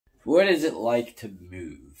What is it like to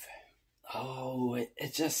move? Oh,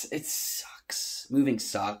 it sucks. Moving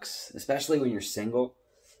sucks, especially when you're single.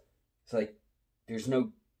 It's like there's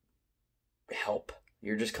no help.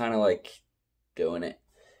 You're just kind of like doing it.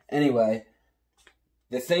 Anyway,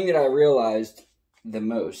 the thing that I realized the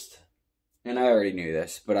most, and I already knew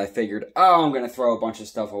this, but I figured, oh, I'm going to throw a bunch of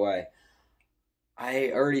stuff away.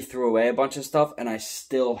 I already threw away a bunch of stuff, and I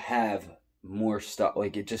still have more stuff.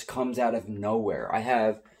 Like, it just comes out of nowhere. I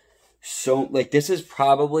have so, like, this is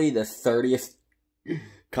probably the 30th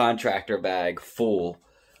contractor bag full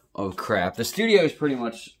of crap. The studio is pretty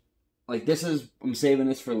much, like, I'm saving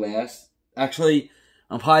this for last. Actually,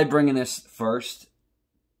 I'm probably bringing this first,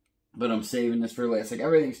 but I'm saving this for last. Like,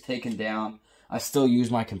 everything's taken down. I still use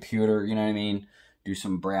my computer, you know what I mean? Do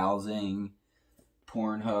some browsing,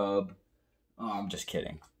 Pornhub. Oh, I'm just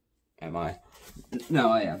kidding. Am I? No,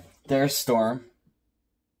 I am. There's Storm.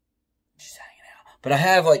 She's hanging out. But I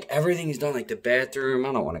have, like, everything's done. Like, the bathroom.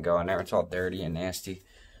 I don't want to go in there. It's all dirty and nasty.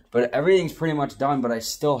 But everything's pretty much done. But I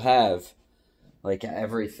still have, like,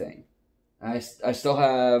 everything. I still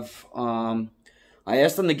have, I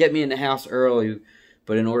asked them to get me in the house early.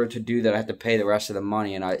 But in order to do that, I have to pay the rest of the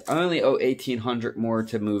money. And I only owe $1,800 more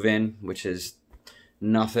to move in, which is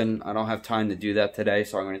nothing. I don't have time to do that today,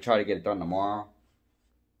 so I'm going to try to get it done tomorrow.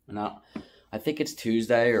 And I think it's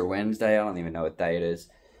Tuesday or Wednesday. I don't even know what day it is.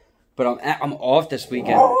 But I'm off this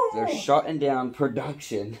weekend. They're shutting down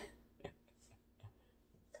production.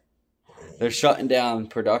 They're shutting down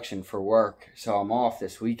production for work, so I'm off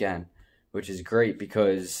this weekend, which is great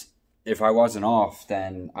because if I wasn't off,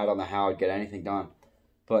 then I don't know how I'd get anything done.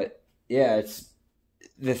 But yeah, it's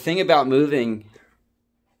the thing about moving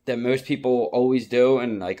that most people always do,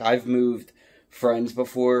 and like I've moved friends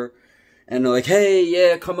before, and they're like, "Hey,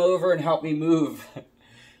 yeah, come over and help me move."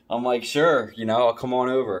 I'm like, "Sure, I'll come on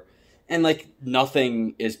over." And like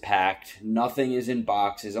nothing is packed, nothing is in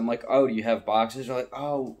boxes. I'm like, "Oh, do you have boxes?" They're like,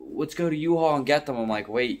 "Oh, let's go to U-Haul and get them." I'm like,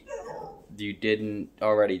 "Wait, you didn't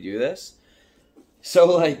already do this?" So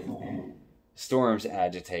like, Storm's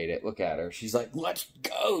agitated. Look at her. She's like, "Let's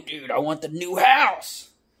go, dude. I want the new house."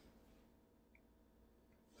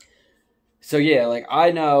 So yeah, like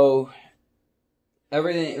I know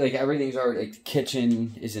everything. Like everything's already. Like the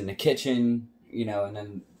kitchen is in the kitchen, and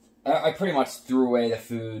then I pretty much threw away the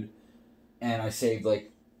food, and I saved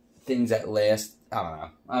like things that last. I don't know.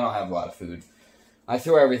 I don't have a lot of food. I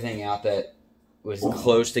threw everything out that was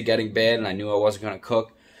close to getting bad, and I knew I wasn't gonna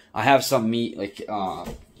cook. I have some meat like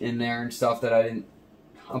in there and stuff that I didn't.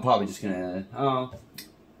 I'm probably just gonna.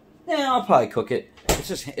 I'll probably cook it.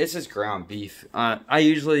 It's just ground beef. I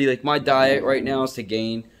usually like my diet right now is to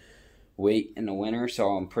gain weight in the winter, so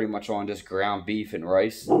I'm pretty much on just ground beef and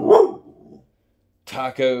rice,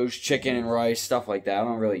 tacos, chicken and rice, stuff like that. I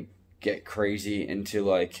don't really get crazy into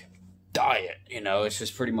like diet. It's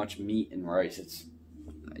just pretty much meat and rice. It's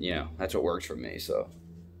that's what works for me. So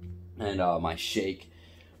and my shake.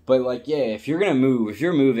 But, like, yeah, if you're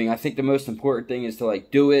moving, I think the most important thing is to, like,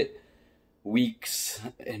 do it weeks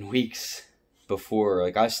and weeks before.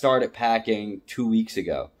 Like, I started packing 2 weeks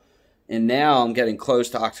ago. And now I'm getting close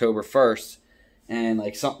to October 1st. And,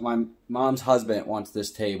 like, my mom's husband wants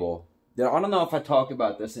this table. I don't know if I talked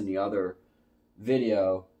about this in the other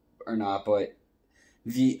video or not, but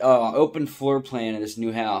the open floor plan of this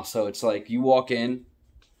new house. So, it's like you walk in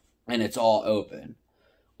and it's all open.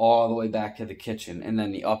 All the way back to the kitchen, and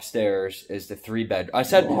then the upstairs is the 3-bed. I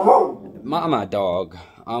said, "Mama, dog,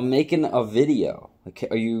 I'm making a video. Okay,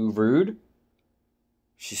 are you rude?"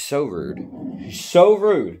 She's so rude. She's so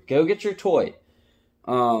rude. Go get your toy.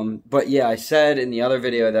 But yeah, I said in the other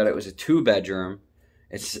video that it was a 2-bedroom.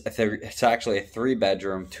 It's actually a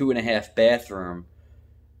 3-bedroom, 2.5 bathroom,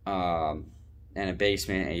 and a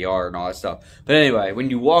basement, a yard, and all that stuff. But anyway, when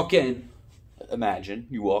you walk in, imagine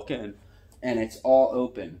you walk in. And it's all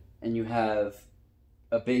open, and you have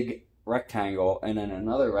a big rectangle and then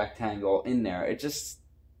another rectangle in there. It just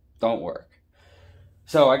don't work.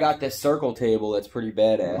 So I got this circle table that's pretty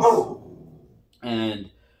badass, and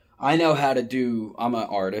I know how to do. I'm an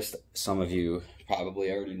artist. Some of you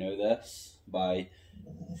probably already know this by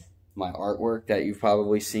my artwork that you've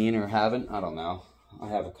probably seen or haven't. I don't know. I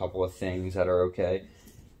have a couple of things that are okay.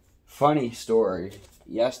 Funny story.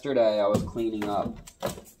 Yesterday I was cleaning up,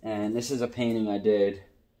 and this is a painting I did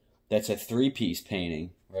that's a 3-piece painting,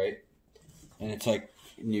 right? And it's like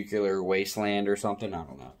nuclear wasteland or something, I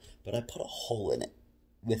don't know. But I put a hole in it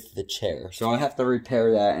with the chair. So I have to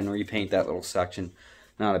repair that and repaint that little section.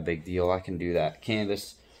 Not a big deal, I can do that.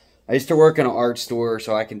 Canvas. I used to work in an art store,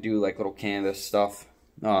 so I can do like little canvas stuff.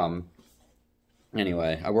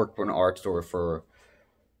 Anyway, I worked for an art store for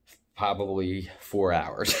probably 4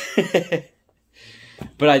 hours.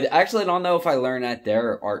 But I actually don't know if I learned that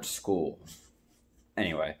there or art school.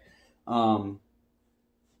 Anyway, so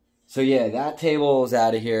yeah, that table is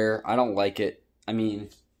out of here. I don't like it. I mean,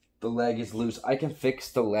 the leg is loose. I can fix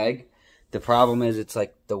the leg. The problem is it's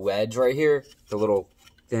like the wedge right here, the little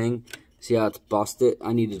thing. See how it's busted?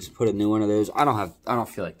 I need to just put a new one of those. I don't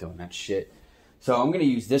feel like doing that shit. So I'm gonna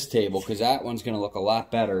use this table because that one's gonna look a lot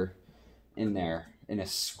better in there. In a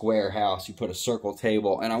square house, you put a circle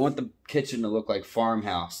table, and I want the kitchen to look like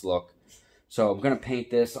farmhouse look. So I'm gonna paint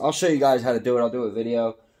this. I'll show you guys how to do it. I'll do a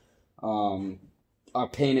video. I'll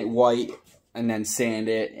paint it white and then sand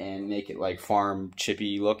it and make it like farm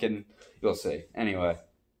chippy looking. You'll see. Anyway,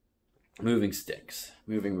 moving stinks.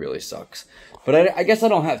 Moving really sucks. But I guess I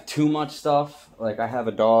don't have too much stuff. Like I have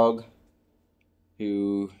a dog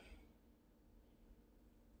who.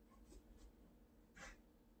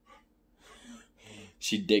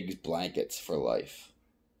 She digs blankets for life.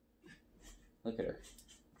 Look at her.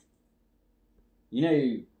 You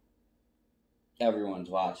know everyone's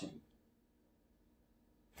watching.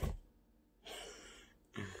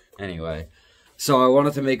 Anyway, so I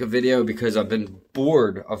wanted to make a video because I've been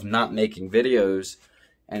bored of not making videos,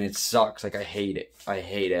 and it sucks. Like I hate it. I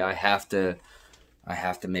hate it. I have to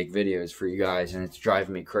make videos for you guys, and it's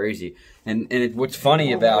driving me crazy. And what's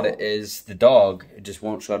funny about it is the dog just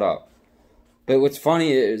won't shut up. But what's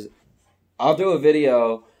funny is I'll do a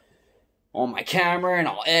video on my camera and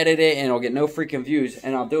I'll edit it and I'll get no freaking views.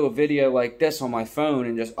 And I'll do a video like this on my phone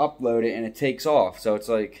and just upload it and it takes off. So it's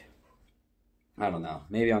like, I don't know.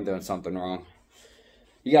 Maybe I'm doing something wrong.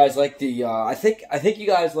 You guys like the, I think you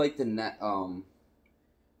guys like the net,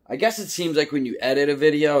 I guess it seems like when you edit a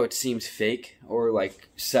video, it seems fake or like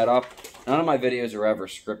set up. None of my videos are ever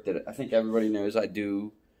scripted. I think everybody knows I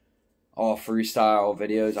do all freestyle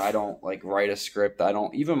videos. I don't like write a script.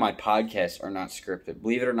 Even my podcasts are not scripted.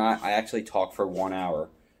 Believe it or not, I actually talk for 1 hour,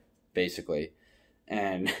 basically.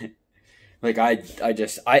 And like I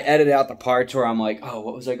edit out the parts where I'm like, oh,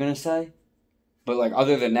 what was I gonna say? But like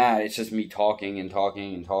other than that, it's just me talking and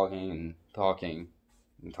talking and talking and talking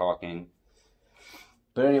and talking.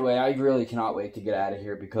 But anyway, I really cannot wait to get out of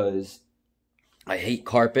here because I hate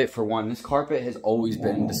carpet for one. This carpet has always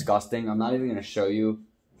been disgusting. I'm not even gonna show you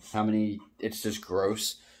how many, it's just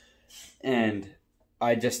gross. And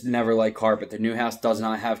I just never like carpet. The new house does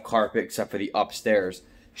not have carpet except for the upstairs.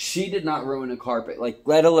 She did not ruin a carpet, like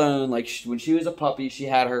let alone like when she was a puppy, she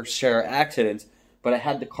had her share of accidents, but I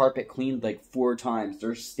had the carpet cleaned like 4 times.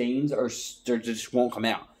 Their stains they just won't come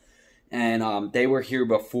out. And they were here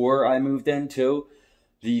before I moved in too.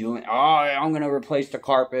 I'm gonna replace the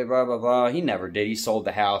carpet, blah blah blah. He never did. He sold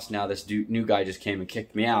the house. Now this new guy just came and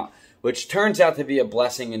kicked me out, which turns out to be a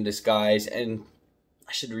blessing in disguise, and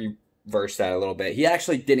I should reverse that a little bit. He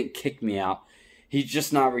actually didn't kick me out. He's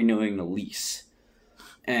just not renewing the lease.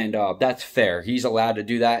 And that's fair. He's allowed to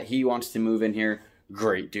do that. He wants to move in here.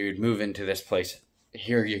 Great, dude. Move into this place.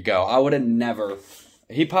 Here you go. I would have never...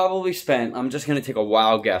 He probably spent... I'm just going to take a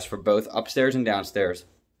wild guess for both upstairs and downstairs.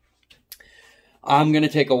 I'm going to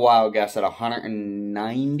take a wild guess at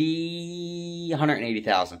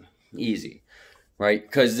 $180,000. Easy. Right?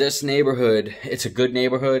 Because this neighborhood, it's a good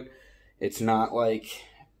neighborhood. It's not like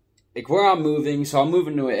where I'm moving. So I'm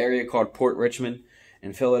moving to an area called Port Richmond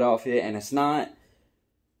in Philadelphia. And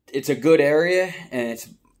it's a good area. And it's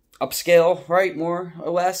upscale, right? More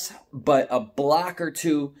or less. But a block or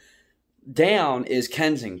two down is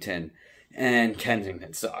Kensington. And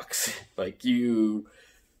Kensington sucks.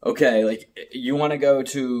 Okay, like, you want to go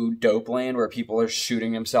to Dope Land where people are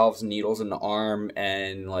shooting themselves needles in the arm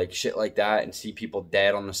and, like, shit like that and see people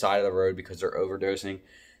dead on the side of the road because they're overdosing?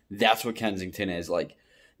 That's what Kensington is. Like,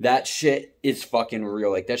 that shit is fucking real.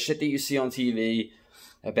 Like, that shit that you see on TV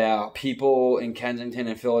about people in Kensington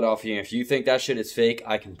and Philadelphia, if you think that shit is fake,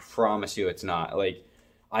 I can promise you it's not. Like,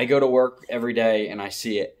 I go to work every day and I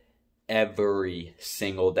see it every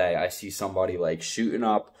single day. I see somebody, like, shooting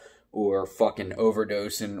up or fucking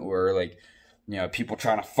overdosing, or like, you know, people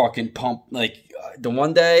trying to fucking pump. Like, the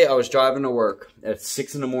one day I was driving to work at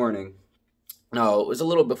 6 in the morning. No, it was a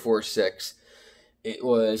little before 6. It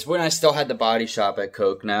was when I still had the body shop at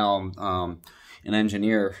Coke. Now I'm an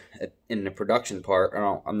engineer in the production part.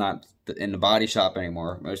 I'm not in the body shop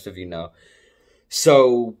anymore. Most of you know.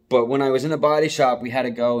 So, but when I was in the body shop, we had to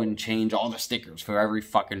go and change all the stickers for every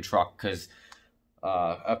fucking truck because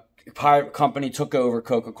a private company took over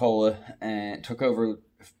Coca-Cola and took over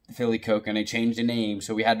Philly Coke, and they changed the name,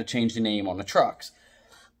 so we had to change the name on the trucks.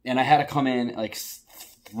 And I had to come in like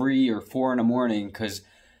 3 or 4 in the morning because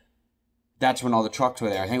that's when all the trucks were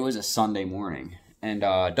there. I think it was a Sunday morning. And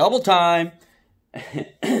double time.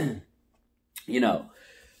 you know,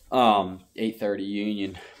 8:30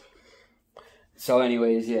 Union. So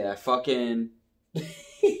anyways, yeah, fucking...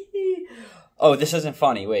 Oh, this isn't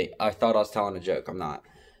funny. Wait, I thought I was telling a joke. I'm not.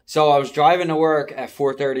 So I was driving to work at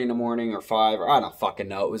 4:30 in the morning or 5, or I don't fucking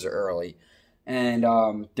know. It was early. And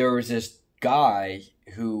there was this guy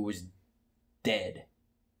who was dead.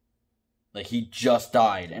 Like, he just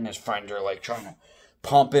died, and his friends are, like, trying to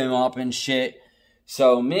pump him up and shit.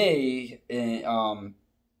 So me,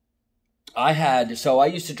 I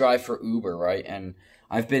used to drive for Uber, right? And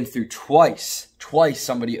I've been through twice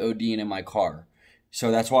somebody ODing in my car. So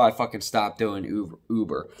that's why I fucking stopped doing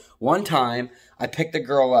Uber. One time, I picked a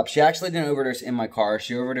girl up. She actually didn't overdose in my car.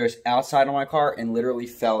 She overdosed outside of my car and literally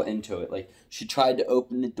fell into it. Like, she tried to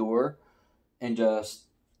open the door and just,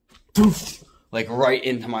 poof, like, right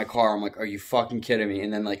into my car. I'm like, are you fucking kidding me?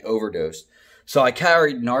 And then, like, overdosed. So I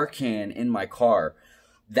carried Narcan in my car.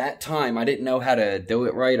 That time, I didn't know how to do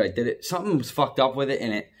it right. I did it. Something was fucked up with it,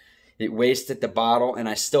 and it wasted the bottle, and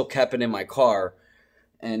I still kept it in my car.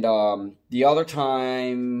 And the other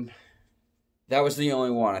time, that was the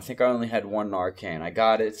only one. I think I only had one Narcan. I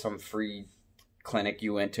got it at some free clinic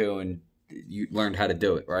you went to, and you learned how to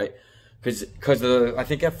do it, right? Because I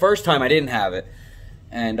think at first time I didn't have it.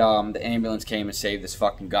 And the ambulance came and saved this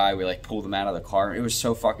fucking guy. We, like, pulled him out of the car. It was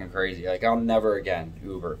so fucking crazy. Like, I'll never again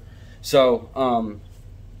Uber. So,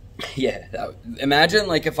 yeah. Imagine,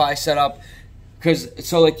 like, if I set up...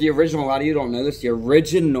 like, the original... A lot of you don't know this. The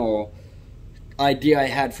original idea I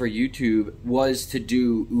had for YouTube was to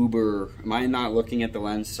do Uber. Am I not looking at the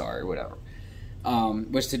lens? Sorry, whatever.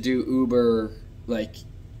 Was to do Uber, like,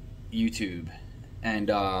 YouTube. And,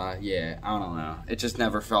 yeah, I don't know. It just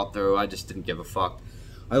never fell through. I just didn't give a fuck.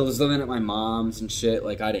 I was living at my mom's and shit.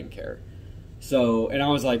 Like, I didn't care. So, and I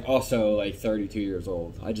was, like, also, like, 32 years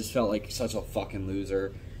old. I just felt like such a fucking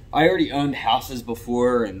loser. I already owned houses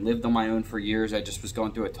before and lived on my own for years. I just was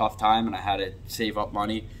going through a tough time, and I had to save up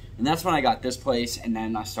money. And that's when I got this place, and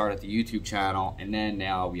then I started the YouTube channel, and then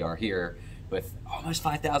now we are here with almost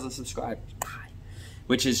 5,000 subscribers.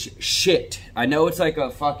 Which is shit. I know it's like a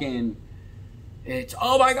fucking... It's,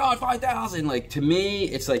 oh my god, 5,000. Like, to me,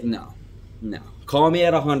 it's like, no. Call me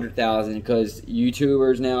at 100,000, because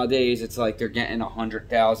YouTubers nowadays, it's like they're getting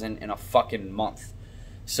 100,000 in a fucking month.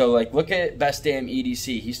 So, like, look at Best Damn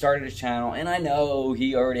EDC. He started his channel, and I know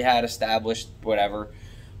he already had established whatever,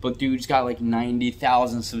 but dude's got like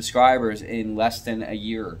 90,000 subscribers in less than a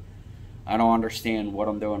year. I don't understand what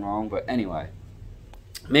I'm doing wrong, but anyway.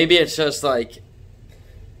 Maybe it's just like,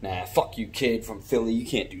 nah, fuck you, kid from Philly. You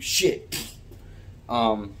can't do shit.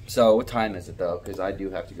 So what time is it though? Because I do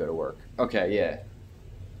have to go to work. Okay, yeah.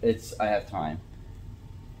 I have time.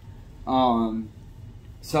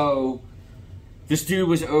 So this dude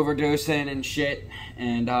was overdosing and shit,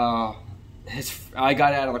 and I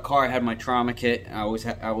got out of the car. I had my trauma kit. I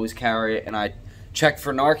always carry it, and I checked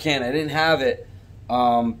for Narcan. I didn't have it,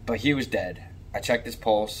 but he was dead. I checked his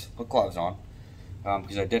pulse. Put gloves on,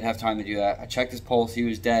 because I did have time to do that. I checked his pulse. He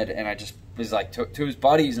was dead, and I just was like to his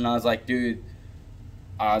buddies, and I was like, dude.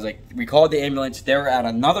 I was like, we called the ambulance. They were at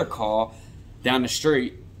another call down the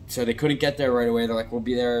street, so they couldn't get there right away. They're like, we'll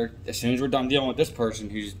be there as soon as we're done dealing with this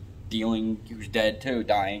person who's dead too,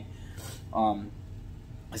 dying.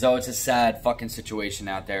 So it's a sad fucking situation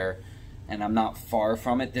out there, and I'm not far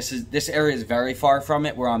from it. This area is very far from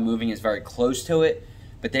it. Where I'm moving is very close to it,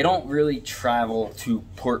 but they don't really travel to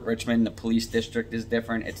Port Richmond. The police district is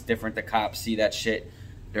different. It's different. The cops see that shit.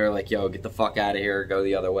 They're like, yo, get the fuck out of here. Go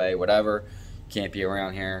the other way, whatever. Can't be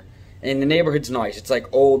around here. And the neighborhood's nice. It's like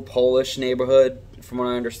old Polish neighborhood, from what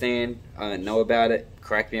I understand. I didn't know about it.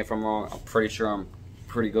 Correct me if I'm wrong. I'm pretty sure I'm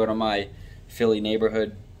pretty good on my Philly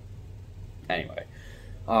neighborhood. Anyway,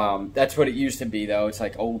 that's what it used to be, though. It's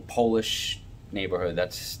like old Polish neighborhood.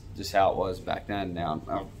 That's just how it was back then.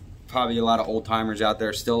 Now, probably a lot of old timers out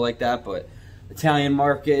there still like that, but Italian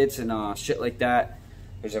markets and shit like that.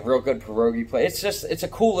 There's a real good pierogi place. It's a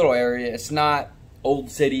cool little area. It's not old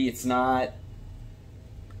city. It's not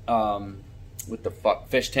what the fuck,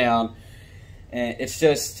 Fishtown. And it's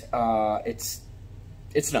just it's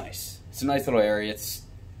nice. It's a nice little area.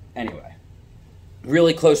 Anyway,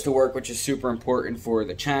 really close to work, which is super important for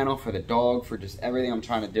the channel, for the dog, for just everything I'm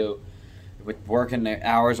trying to do. With working the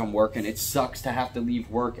hours I'm working, it sucks to have to leave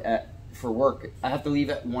work for work. I have to leave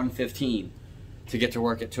at 1:15 to get to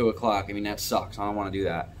work at 2 o'clock. I mean, that sucks. I don't want to do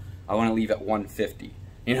that. I want to leave at 1:50.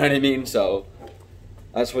 You know what I mean? So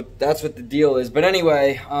that's what the deal is. But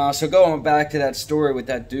anyway, so going back to that story with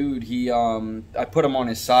that dude, I put him on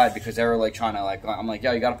his side because they were like trying to I'm like,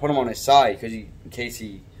 yeah, you got to put him on his side because in case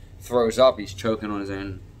he throws up, he's choking on his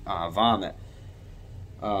own vomit,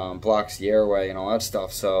 blocks the airway and all that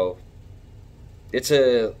stuff. So it's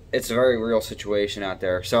a very real situation out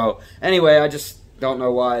there. So anyway, I just don't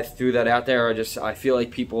know why I threw that out there. I feel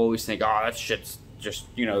like people always think, oh, that shit's just,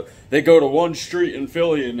 you know, they go to one street in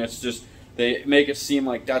Philly and it's just, they make it seem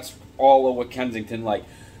like that's all of what Kensington like.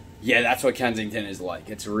 Yeah, that's what Kensington is like.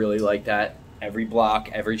 It's really like that. Every block,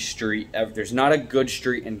 every street, there's not a good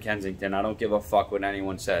street in Kensington. I don't give a fuck what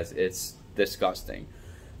anyone says. It's disgusting.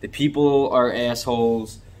 The people are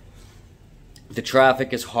assholes. The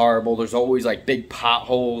traffic is horrible. There's always like big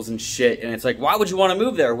potholes and shit. And it's like, why would you want to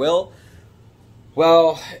move there, Will?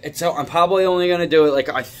 Well, I'm probably only going to do it, like,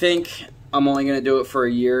 I think I'm only going to do it for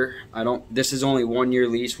a year. This is only 1 year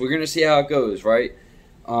lease. We're going to see how it goes, right?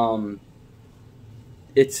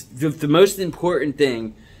 It's the most important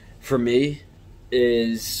thing for me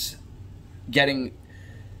is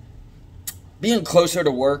being closer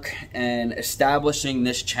to work and establishing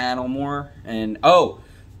this channel more. And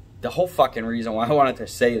the whole fucking reason why I wanted to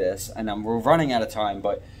say this, and we're running out of time,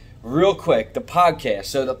 but real quick, the podcast.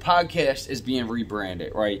 So the podcast is being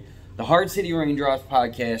rebranded, right? The Hard City Raindrops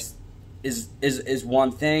podcast is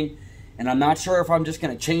one thing, and I'm not sure if I'm just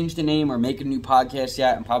going to change the name or make a new podcast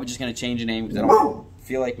yet. I'm probably just going to change the name because I don't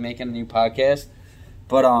feel like making a new podcast.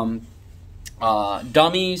 But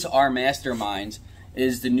Dummies Are Masterminds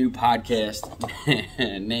is the new podcast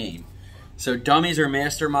name. So Dummies Are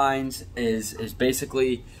Masterminds is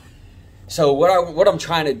basically... So what I'm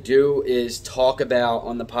trying to do is talk about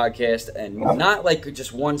on the podcast, and not like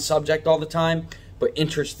just one subject all the time, but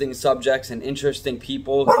interesting subjects and interesting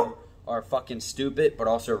people who are fucking stupid but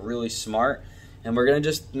also really smart. And we're going to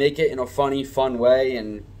just make it in a funny, fun way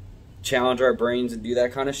and challenge our brains and do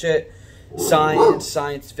that kind of shit.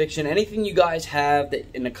 Science fiction, anything you guys have that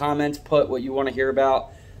in the comments, put what you want to hear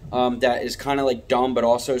about that is kind of like dumb but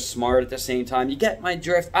also smart at the same time. You get my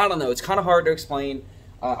drift? I don't know. It's kind of hard to explain.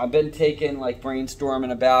 I've been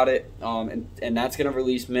brainstorming about it, and that's going to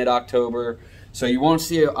release mid-October. So you won't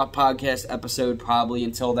see a podcast episode probably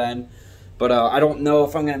until then. But I don't know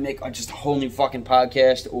if I'm going to make just a whole new fucking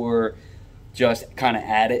podcast or just kind of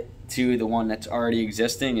add it to the one that's already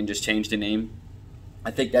existing and just change the name.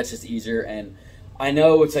 I think that's just easier, and I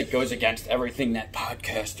know it's like goes against everything that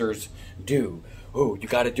podcasters do. Oh, you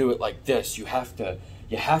got to do it like this. You have to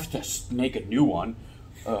make a new one,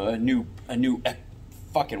 a new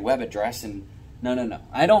fucking web address. And no.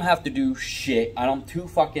 I don't have to do shit. I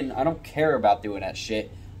don't care about doing that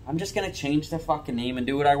shit. I'm just gonna change the fucking name and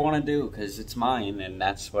do what I want to do because it's mine and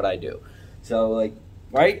that's what I do. So like,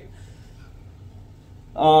 right?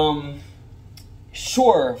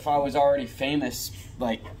 Sure, if I was already famous,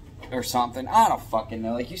 like, or something, I don't fucking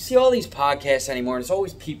know. Like, you see all these podcasts anymore, and it's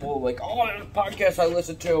always people like, oh, there's a podcast I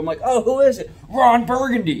listen to. I'm like, oh, who is it? Ron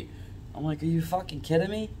Burgundy. I'm like, are you fucking kidding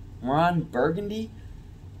me? Ron Burgundy?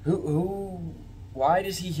 Why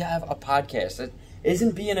does he have a podcast?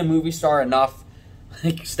 Isn't being a movie star enough?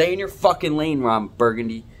 Like, stay in your fucking lane, Ron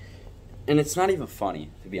Burgundy. And it's not even funny,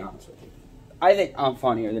 to be honest with you. I think I'm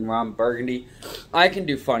funnier than Ron Burgundy. I can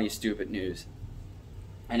do funny, stupid news.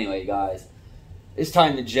 Anyway, guys, it's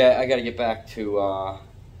time to jet. I gotta get back to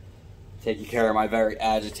taking care of my very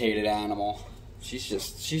agitated animal.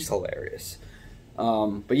 She's hilarious.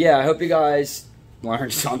 But yeah, I hope you guys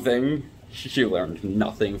learned something. You learned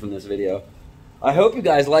nothing from this video. I hope you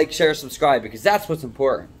guys like, share, subscribe, because that's what's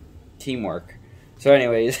important. Teamwork. So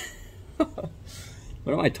anyways,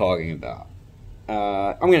 what am I talking about?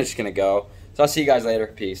 I'm just gonna go. So I'll see you guys later.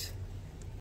 Peace.